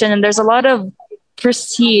recognition and there's a lot of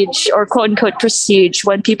prestige, or quote unquote prestige,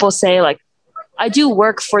 when people say I do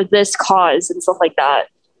work for this cause and stuff like that.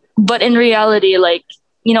 But in reality, I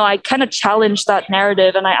kind of challenge that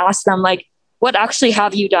narrative and I ask them what actually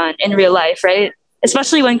have you done in real life, right?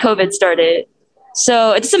 Especially when COVID started.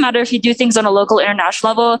 So it doesn't matter if you do things on a local,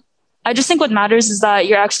 international level. I just think what matters is that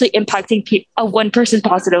you're actually impacting one person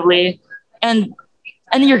positively, and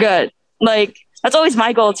you're good. That's always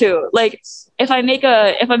my goal too. If I make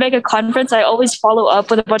a conference, I always follow up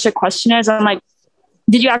with a bunch of questionnaires. I'm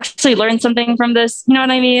did you actually learn something from this? You know what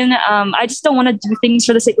I mean? I just don't want to do things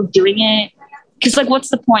for the sake of doing it. Because what's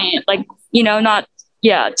the point? To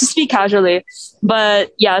speak casually.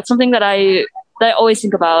 But yeah, it's something that I always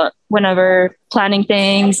think about whenever planning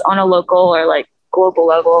things on a local or global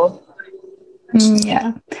level.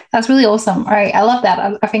 Yeah, that's really awesome. All right, I love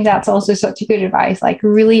that. I think that's also such a good advice,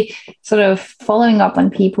 really sort of following up on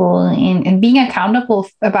people and being accountable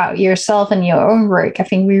about yourself and your own work. I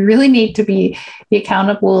think we really need to be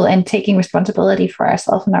accountable and taking responsibility for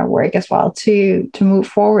ourselves and our work as well to move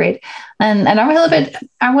forward. And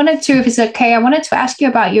I wanted to, if it's okay, I wanted to ask you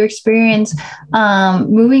about your experience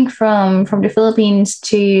moving from the Philippines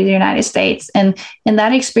to the United States, and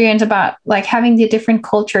that experience about like having the different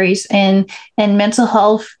cultures and mental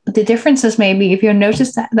health, the differences, maybe if you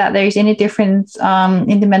noticed that there's any difference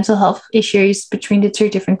in the mental health issues between the two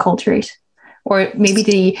different cultures, or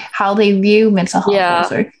maybe how they view mental health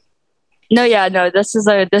also. No, this is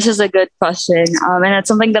a good question. And it's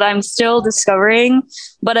something that I'm still discovering,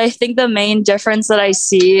 but I think the main difference that I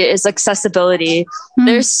see is accessibility.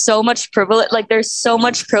 There's so much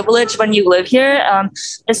privilege, when you live here,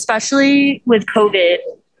 especially with COVID.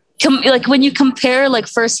 Like when you compare like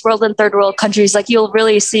first world and third world countries, like you'll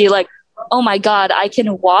really see like, oh my God, I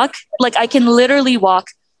can literally walk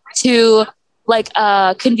to like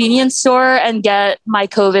a convenience store and get my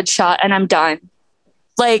COVID shot and I'm done.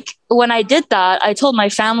 Like when I did that, I told my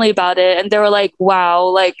family about it and they were like, wow,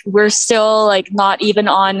 like we're still like not even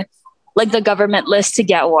on like the government list to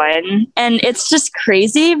get one. And it's just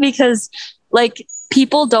crazy because like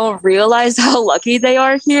people don't realize how lucky they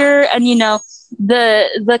are here. And, you know,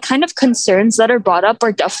 the kind of concerns that are brought up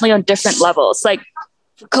are definitely on different levels. Like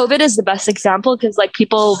COVID is the best example because like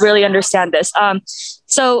people really understand this.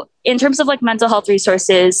 So in terms of like mental health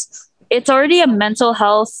resources, it's already a mental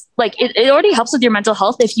health, like it already helps with your mental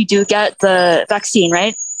health if you do get the vaccine,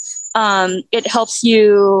 right? It helps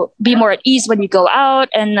you be more at ease when you go out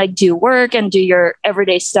and like do work and do your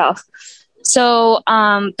everyday stuff. So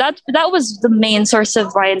that was the main source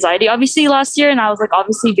of my anxiety, obviously, last year. And I was like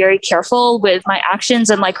obviously very careful with my actions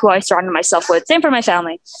and like who I surrounded myself with. Same for my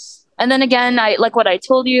family. And then again, I like what I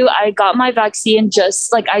told you, I got my vaccine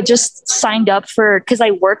I just signed up because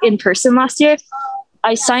I work in person last year.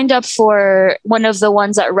 I signed up for one of the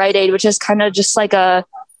ones at Rite Aid, which is kind of just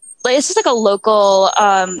it's just like a local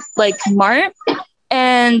like mart.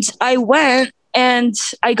 And I went and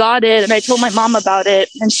I got it and I told my mom about it.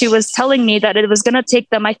 And she was telling me that it was going to take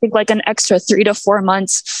them, I think, like an extra 3 to 4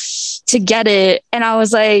 months to get it. And I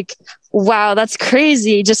was like, wow, that's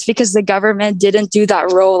crazy, just because the government didn't do that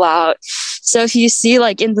rollout. So if you see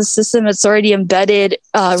like in the system, it's already embedded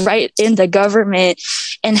right in the government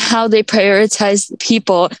and how they prioritize the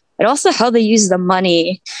people and also how they use the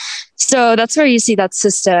money. So that's where you see that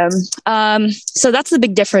system. So that's the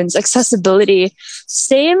big difference, accessibility.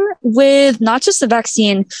 Same with not just the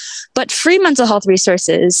vaccine, but free mental health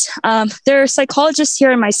resources. There are psychologists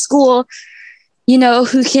here in my school, you know,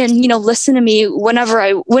 who can, you know, listen to me whenever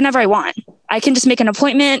I want. I can just make an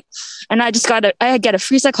appointment and I get a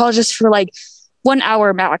free psychologist for like 1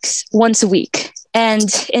 hour max once a week. And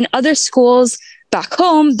in other schools back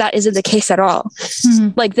home, that isn't the case at all. Mm-hmm.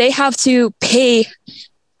 Like they have to pay,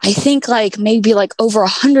 I think like maybe like over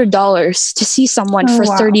 $100 to see someone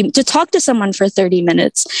to talk to someone for 30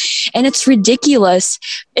 minutes. And it's ridiculous.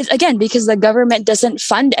 It's again, because the government doesn't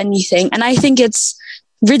fund anything. And I think it's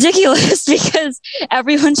ridiculous because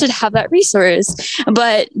everyone should have that resource,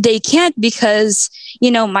 but they can't because,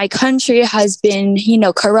 you know, my country has been, you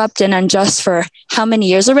know, corrupt and unjust for how many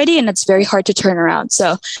years already. And it's very hard to turn around.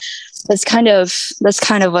 So that's kind of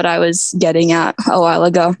what I was getting at a while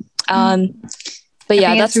ago. But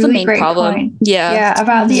yeah, that's really the main problem. Point. Yeah.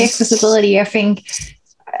 About the accessibility, I think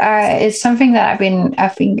it's something that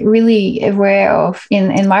I've been really aware of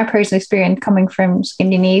in my personal experience coming from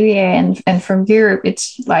Scandinavia and from Europe.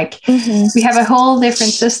 It's like we have a whole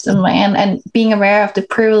different system, and being aware of the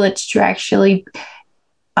privilege to actually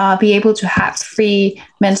be able to have free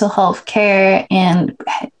mental health care and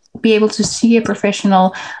be able to see a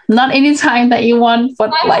professional, not anytime that you want,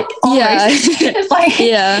 but like always. Yeah. It's like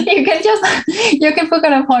you can book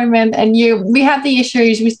an appointment and we have the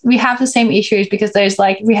issues, we have the same issues because there's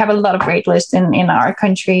like we have a lot of wait lists in our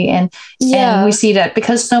country, and we see that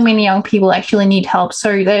because so many young people actually need help.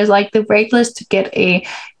 So there's like the wait list to get a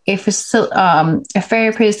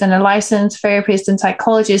therapist and a licensed therapist and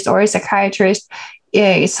psychologist or a psychiatrist.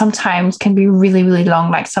 It sometimes can be really, really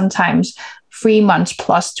long, like sometimes 3 months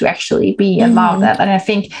plus to actually be allowed that. And I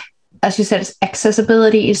think, as you said,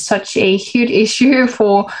 accessibility is such a huge issue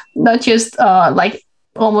for not just like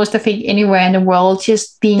almost I think anywhere in the world,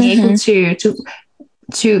 just being able to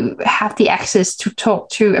have the access to talk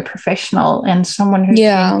to a professional and someone who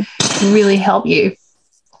can really help you.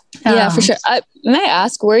 Yeah, for sure. May I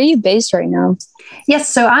ask, where are you based right now? Yes,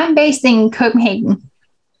 so I'm based in Copenhagen.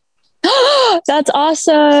 That's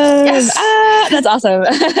awesome. Yes. That's awesome.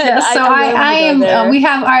 Yes, so I am we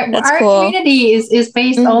have our cool. Community is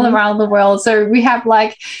based all around the world. So we have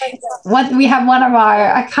like one of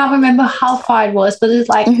our, I can't remember how far it was, but it's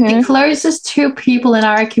like the closest two people in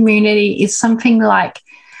our community is something like,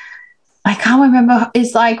 I can't remember,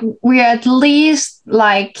 it's like we're at least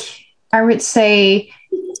like I would say,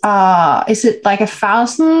 is it like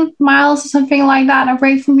 1,000 miles or something like that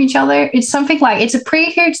away from each other? It's something like, it's a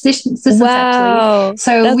pretty huge distance actually.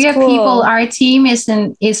 So we have cool. people, our team is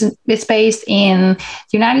based in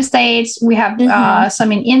the United States. We have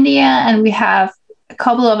some in India, and we have a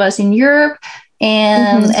couple of us in Europe,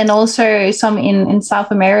 and also some in South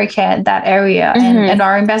America, that area. And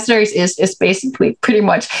our ambassadors is basically pretty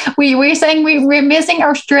much, we're saying we're missing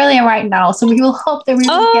Australia right now, so we will hope that we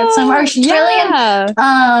will get some Australian.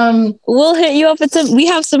 Yeah. We'll hit you up with some. We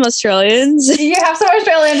have some Australians. You have some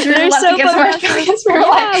Australians. We'd love to get some Australians.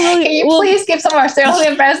 Can you please give some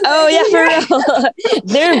Australian ambassadors? Oh yeah, for real.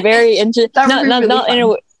 They're very interesting.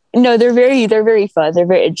 No, they're very fun. They're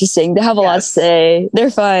very interesting. They have a lot to say.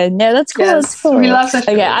 They're fun. Yeah, that's cool. Yes, that's cool. We love that.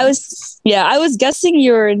 Okay, I was guessing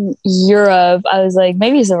you were in Europe. I was like,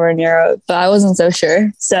 maybe somewhere in Europe, but I wasn't so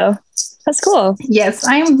sure. So that's cool. Yes,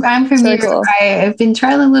 I'm from Europe. Cool. I've been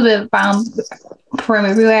traveling a little bit around from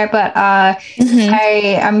everywhere, but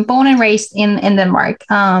I'm born and raised in Denmark.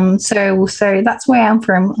 So that's where I'm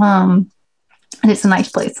from. And it's a nice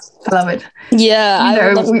place. I love it.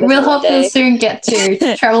 Yeah, we'll hopefully soon get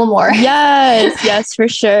to travel more. Yes, for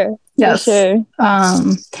sure. Yes. For sure.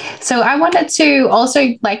 So I wanted to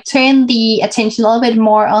also like turn the attention a little bit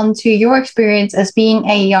more onto your experience as being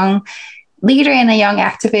a young leader and a young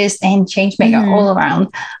activist and change maker all around,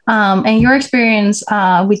 and your experience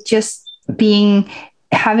with just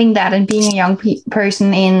having that and being a young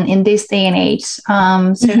person in this day and age.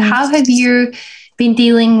 So how have you been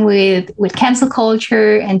dealing with cancel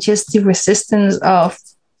culture and just the resistance of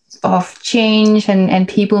change and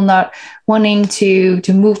people not wanting to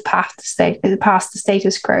move past the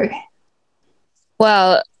status quo?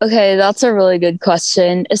 Wow. Okay. That's a really good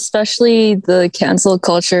question, especially the cancel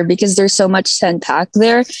culture, because there's so much to unpack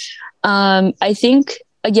there. I think,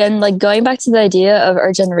 again, like going back to the idea of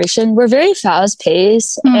our generation, we're very fast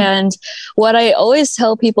paced. And what I always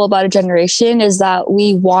tell people about a generation is that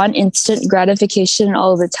we want instant gratification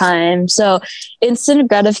all the time. So instant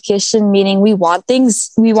gratification, meaning we want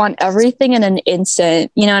everything in an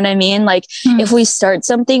instant. You know what I mean? Like if we start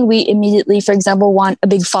something, we immediately, for example, want a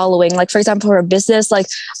big following. Like for example, for a business, like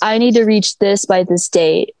I need to reach this by this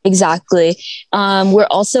date. Exactly. We're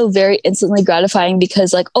also very instantly gratifying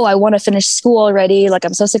because like, oh, I want to finish school already. Like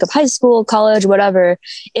I'm so sick of high school, college, whatever,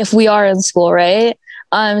 if we are in school, right?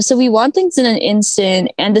 So we want things in an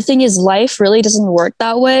instant. And the thing is, life really doesn't work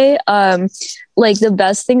that way. Like the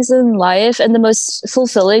best things in life and the most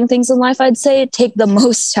fulfilling things in life, I'd say, take the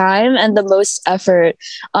most time and the most effort.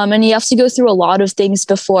 And you have to go through a lot of things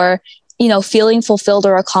before, feeling fulfilled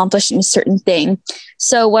or accomplished in a certain thing.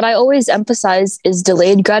 So what I always emphasize is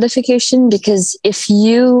delayed gratification, because if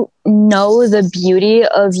you know the beauty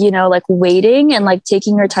of, like waiting and like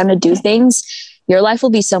taking your time to do things, your life will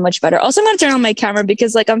be so much better. Also, I'm going to turn on my camera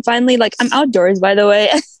because like I'm finally I'm outdoors, by the way.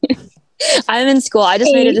 I'm in school. I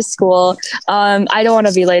just made it to school. I don't want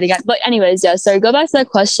to be late again. But anyways, yeah, so go back to that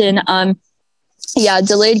question.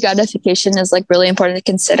 Delayed gratification is like really important to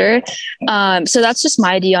consider. So that's just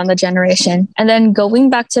my idea on the generation. And then going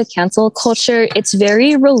back to cancel culture, it's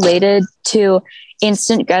very related to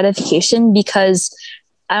instant gratification, because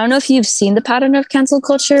I don't know if you've seen the pattern of cancel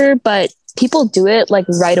culture, but people do it like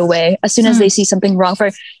right away as soon as they see something wrong.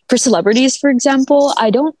 For celebrities, for example, I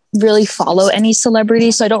don't really follow any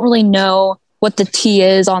celebrities, so I don't really know what the tea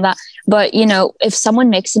is on that. But, if someone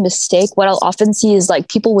makes a mistake, what I'll often see is like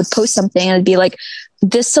people would post something and it'd be like,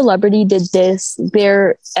 this celebrity did this,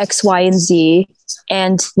 they're X, Y, and Z,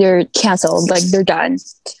 and they're canceled, like they're done.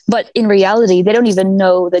 But in reality, they don't even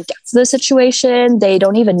know the depth of the situation. They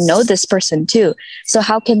don't even know this person too. So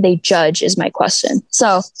how can they judge is my question.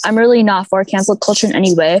 So I'm really not for cancel culture in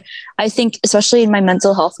any way. I think, especially in my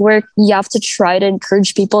mental health work, you have to try to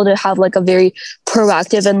encourage people to have like a very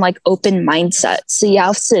proactive and like open mindset. So you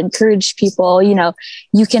have to encourage people,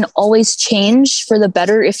 you can always change for the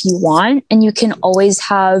better if you want, and you can always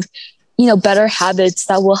have better habits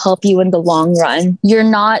that will help you in the long run. You're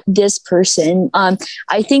not this person.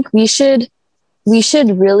 I think we should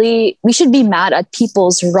be mad at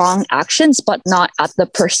people's wrong actions, but not at the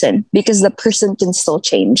person, because the person can still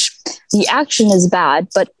change. The action is bad,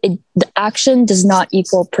 but the action does not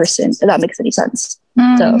equal person, if that makes any sense.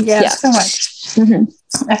 So much.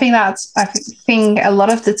 I think a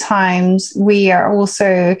lot of the times we are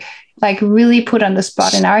also like really put on the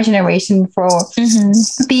spot in our generation for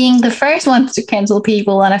being the first ones to cancel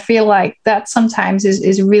people. And I feel like that sometimes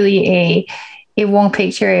is really one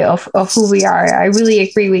picture of who we are. I really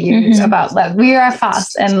agree with you about that. We are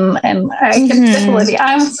fast, and I can definitely.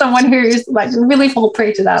 I'm someone who is like really full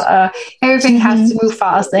prey to that. Everything has to move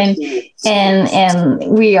fast, and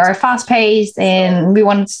we are fast paced, and we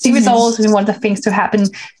want to see results. We want the things to happen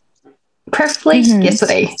perfectly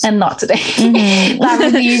yesterday and not today. That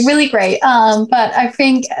would be really great. But I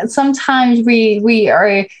think sometimes we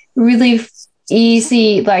are really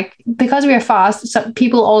easy, like because we are fast, some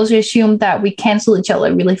people also assume that we cancel each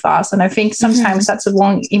other really fast. And I think sometimes that's the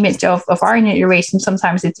wrong image of our generation.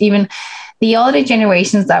 Sometimes it's even the older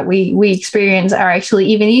generations that we experience are actually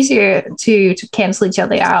even easier to cancel each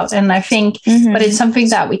other out. And I think, but it's something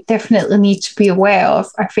that we definitely need to be aware of,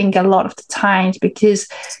 I think, a lot of the times, because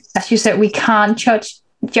as you said, we can't judge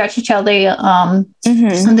each other on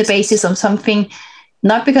the basis of something,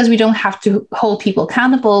 not because we don't have to hold people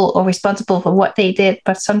accountable or responsible for what they did,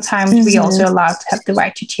 but sometimes we also allowed to have the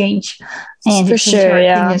right to change and for to change sure, our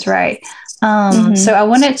opinions, right? So I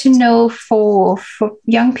wanted to know for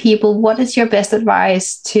young people, what is your best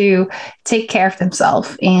advice to take care of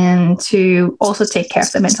themselves and to also take care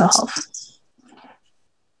of their mental health?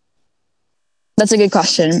 That's a good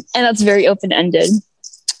question. And that's very open-ended.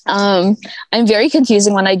 I'm very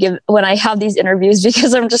confusing when I have these interviews,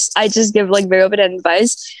 because I just give like very open-ended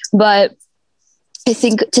advice. But I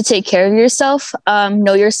think to take care of yourself,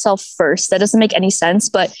 know yourself first. That doesn't make any sense,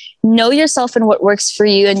 but know yourself and what works for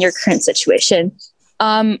you in your current situation.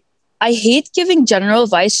 I hate giving general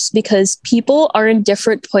advice just because people are in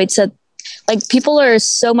different points like people are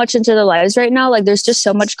so much into their lives right now. Like there's just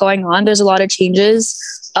so much going on. There's a lot of changes.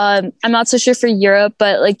 I'm not so sure for Europe,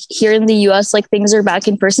 but like here in the US, like things are back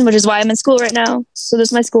in person, which is why I'm in school right now. So this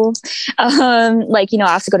is my school. Like, I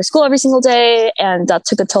have to go to school every single day, and that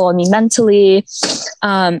took a toll on me mentally.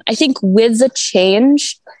 I think with the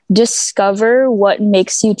change, discover what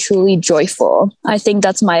makes you truly joyful. I think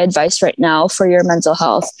that's my advice right now for your mental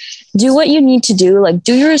health. Do what you need to do, like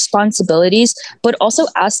do your responsibilities, but also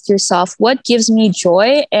ask yourself, what gives me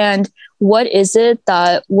joy, and what is it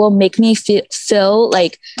that will make me feel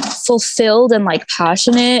like fulfilled and like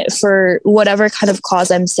passionate for whatever kind of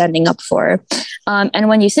cause I'm standing up for. And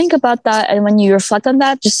when you think about that and when you reflect on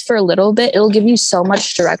that just for a little bit, it'll give you so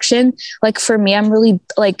much direction. Like for me, I'm really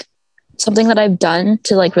like, something that I've done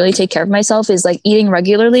to like really take care of myself is like eating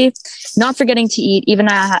regularly, not forgetting to eat, even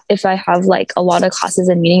if I have like a lot of classes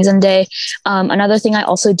and meetings in a day. Another thing I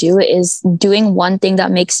also do is doing one thing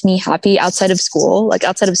that makes me happy outside of school, like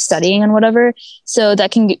outside of studying and whatever. So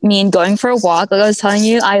that can mean going for a walk. Like I was telling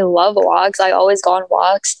you, I love walks. I always go on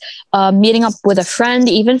walks, meeting up with a friend,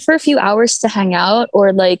 even for a few hours to hang out,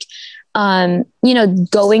 or like,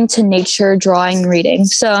 going to nature, drawing, reading.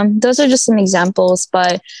 So those are just some examples,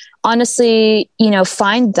 but honestly,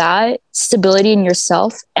 find that stability in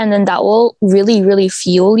yourself, and then that will really, really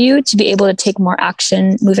fuel you to be able to take more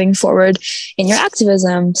action moving forward in your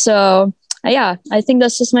activism. So yeah, I think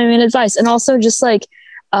that's just my main advice. And also just like,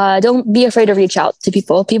 don't be afraid to reach out to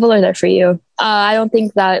people. People are there for you. I don't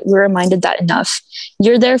think that we're reminded that enough.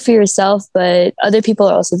 You're there for yourself, but other people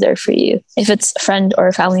are also there for you. If it's a friend or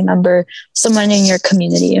a family member, someone in your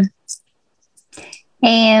community.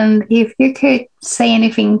 And if you could say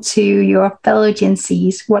anything to your fellow Gen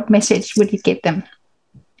Zs, what message would you give them?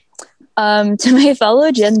 To my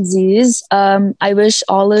fellow Gen Zs, I wish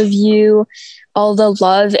all of you all the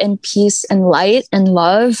love and peace and light and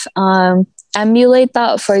love. Emulate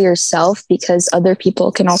that for yourself, because other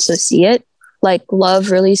people can also see it. Like love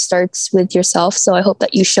really starts with yourself. So I hope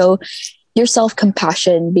that you show yourself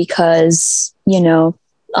compassion, because,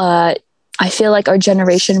 I feel like our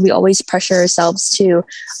generation, we always pressure ourselves to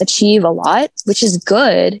achieve a lot, which is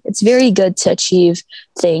good. It's very good to achieve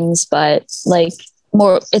things, but like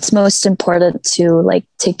it's most important to like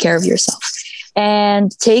take care of yourself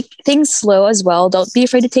and take things slow as well. Don't be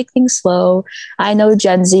afraid to take things slow. I know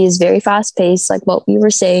Gen Z is very fast paced, like what we were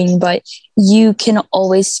saying, but you can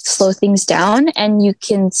always slow things down, and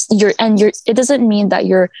it doesn't mean that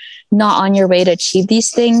you're not on your way to achieve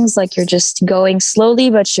these things. Like you're just going slowly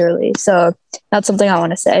but surely. So that's something I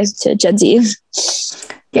want to say to Gen Z.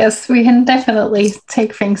 Yes, we can definitely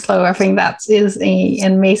take things slow. I think that is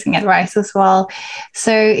an amazing advice as well.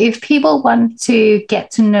 So if people want to get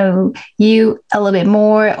to know you a little bit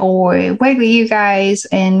more, or work with you guys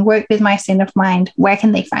and work with My State of Mind, where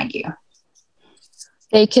can they find you?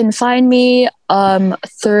 They can find me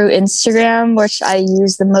through Instagram, which I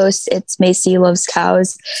use the most. It's Macy Loves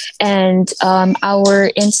Cows. And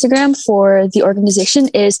our Instagram for the organization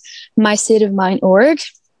is mystateofmind.org.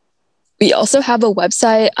 We also have a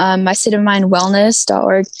website,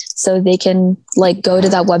 mystateofmindwellness.org. So they can like go to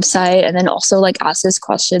that website and then also like ask us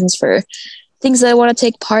questions for things that I want to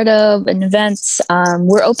take part of and events.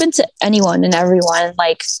 We're open to anyone and everyone.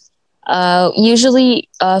 Like usually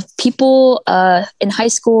people in high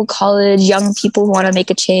school, college, young people who want to make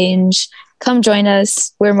a change, come join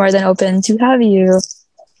us. We're more than open to have you.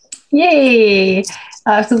 Yay!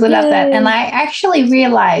 I absolutely love that. And I actually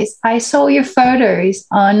realized I saw your photos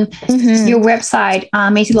on your website,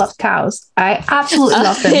 Macy Loves Cows. I absolutely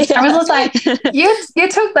love them. I was just like, you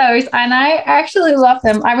took those, and I actually love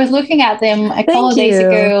them. I was looking at them a couple of days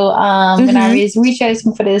ago when I was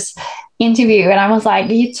researching for this interview, and I was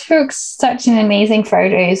like, you took such an amazing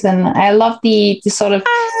photos, and I love the sort of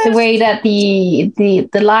the way that the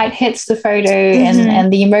light hits the photo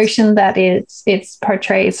and the emotion that it's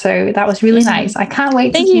portrayed. So that was really nice. I can't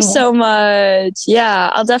wait. Thank you so much.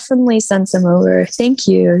 Yeah, I'll definitely send some over. Thank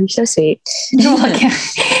you. You're so sweet. You're welcome.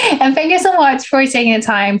 And thank you so much for taking the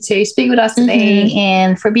time to speak with us today,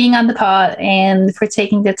 and for being on the pod, and for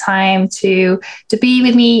taking the time to be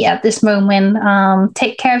with me at this moment.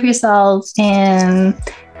 Take care of yourself, and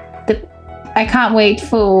I can't wait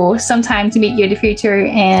for some time to meet you in the future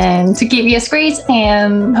and to give you a squeeze,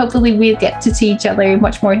 and hopefully we'll get to see each other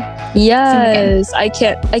much more. Yes, I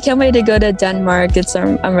can't wait to go to Denmark.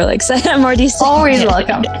 I'm really excited. I'm already always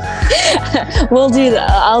welcome. We'll do that.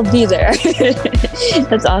 I'll be there.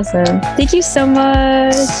 That's awesome. Thank you so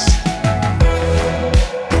much.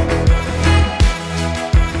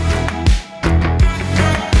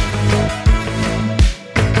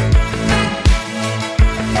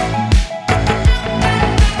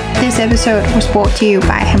 This episode was brought to you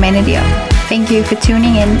by Humanity. Thank you for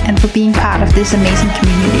tuning in and for being part of this amazing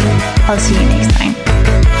community. I'll see you next time.